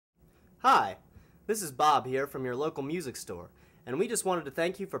Hi, this is Bob here from your local music store, and we just wanted to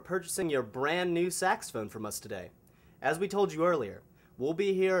thank you for purchasing your brand new saxophone from us today. As we told you earlier, we'll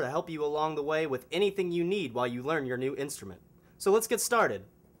be here to help you along the way with anything you need while you learn your new instrument. So let's get started.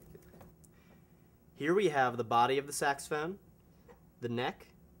 Here we have the body of the saxophone, the neck,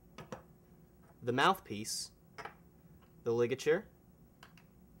 the mouthpiece, the ligature,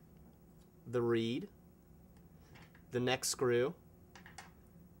 the reed, the neck screw,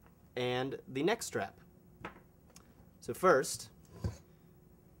 and the neck strap. So first,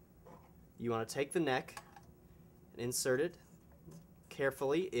 you want to take the neck and insert it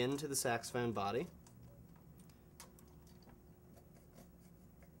carefully into the saxophone body.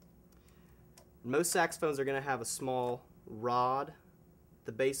 Most saxophones are going to have a small rod at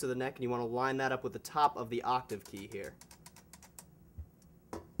the base of the neck, and you want to line that up with the top of the octave key here.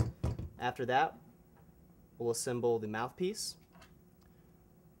 After that, we'll assemble the mouthpiece.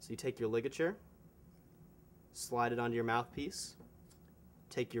 So you take your ligature, slide it onto your mouthpiece,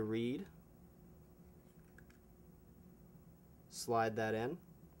 take your reed, slide that in,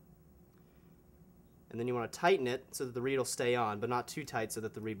 and then you want to tighten it so that the reed will stay on, but not too tight so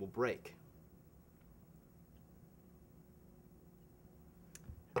that the reed will break.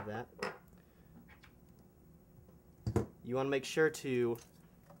 That. You want to make sure to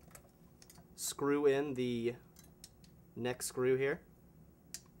screw in the neck screw here.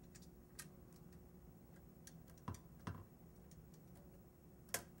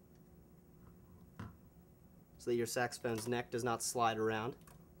 So that your saxophone's neck does not slide around.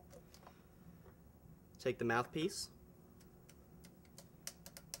 Take the mouthpiece,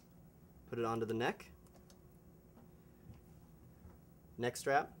 put it onto the neck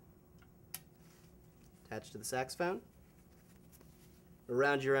strap, attach to the saxophone,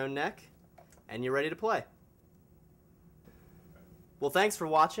 around your own neck, and you're ready to play. Well, thanks for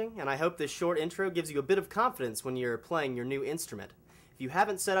watching, and I hope this short intro gives you a bit of confidence when you're playing your new instrument. If you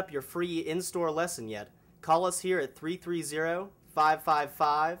haven't set up your free in-store lesson yet, call us here at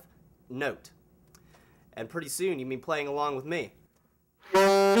 330-555-NOTE. And pretty soon you'll be playing along with me.